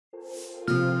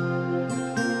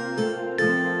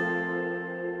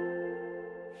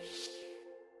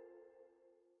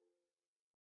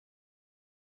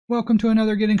Welcome to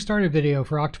another Getting Started video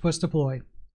for Octopus Deploy.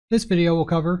 This video will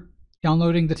cover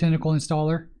downloading the Tentacle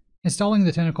installer, installing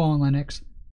the Tentacle on Linux,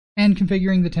 and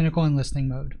configuring the Tentacle in listening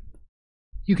mode.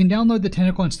 You can download the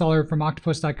Tentacle installer from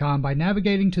octopus.com by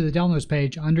navigating to the Downloads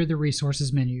page under the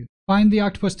Resources menu. Find the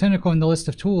Octopus Tentacle in the list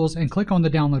of tools and click on the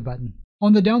Download button.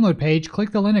 On the Download page,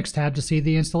 click the Linux tab to see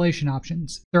the installation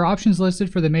options. There are options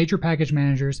listed for the major package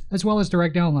managers as well as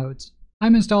direct downloads.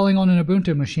 I'm installing on an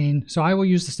Ubuntu machine, so I will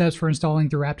use the steps for installing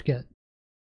through apt-get.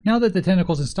 Now that the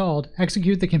Tentacle is installed,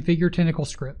 execute the configure Tentacle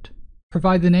script.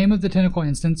 Provide the name of the Tentacle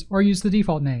instance or use the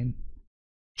default name.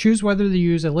 Choose whether to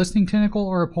use a listening tentacle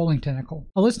or a polling tentacle.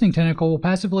 A listening tentacle will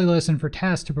passively listen for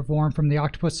tasks to perform from the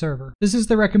Octopus server. This is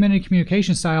the recommended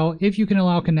communication style if you can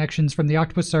allow connections from the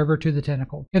Octopus server to the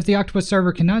Tentacle. If the Octopus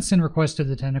server cannot send requests to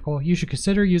the Tentacle, you should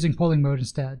consider using polling mode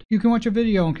instead. You can watch a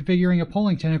video on configuring a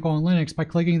polling tentacle on Linux by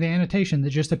clicking the annotation that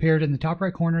just appeared in the top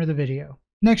right corner of the video.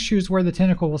 Next, choose where the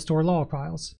Tentacle will store log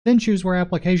files. Then choose where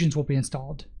applications will be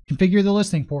installed. Configure the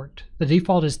listening port. The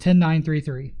default is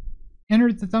 10933.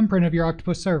 Enter the thumbprint of your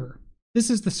Octopus server. This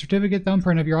is the certificate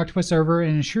thumbprint of your Octopus server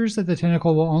and ensures that the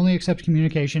Tentacle will only accept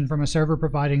communication from a server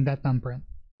providing that thumbprint.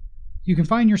 You can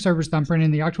find your server's thumbprint in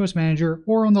the Octopus Manager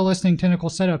or on the Listening Tentacle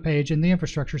setup page in the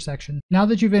infrastructure section. Now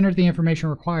that you've entered the information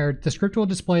required, the script will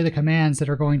display the commands that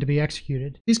are going to be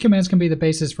executed. These commands can be the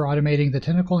basis for automating the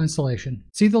Tentacle installation.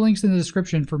 See the links in the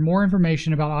description for more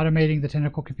information about automating the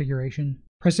Tentacle configuration.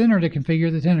 Press Enter to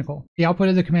configure the Tentacle. The output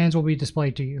of the commands will be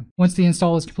displayed to you. Once the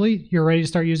install is complete, you're ready to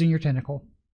start using your Tentacle.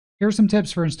 Here are some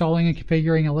tips for installing and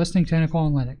configuring a listening tentacle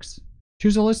on Linux.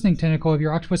 Choose a listening tentacle if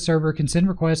your Octopus server can send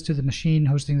requests to the machine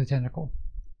hosting the Tentacle.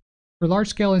 For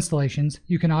large-scale installations,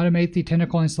 you can automate the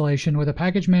Tentacle installation with a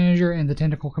package manager and the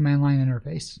Tentacle command line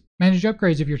interface. Manage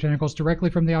upgrades of your Tentacles directly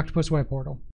from the Octopus web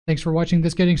portal. Thanks for watching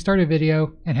this Getting Started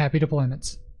video, and happy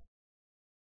deployments.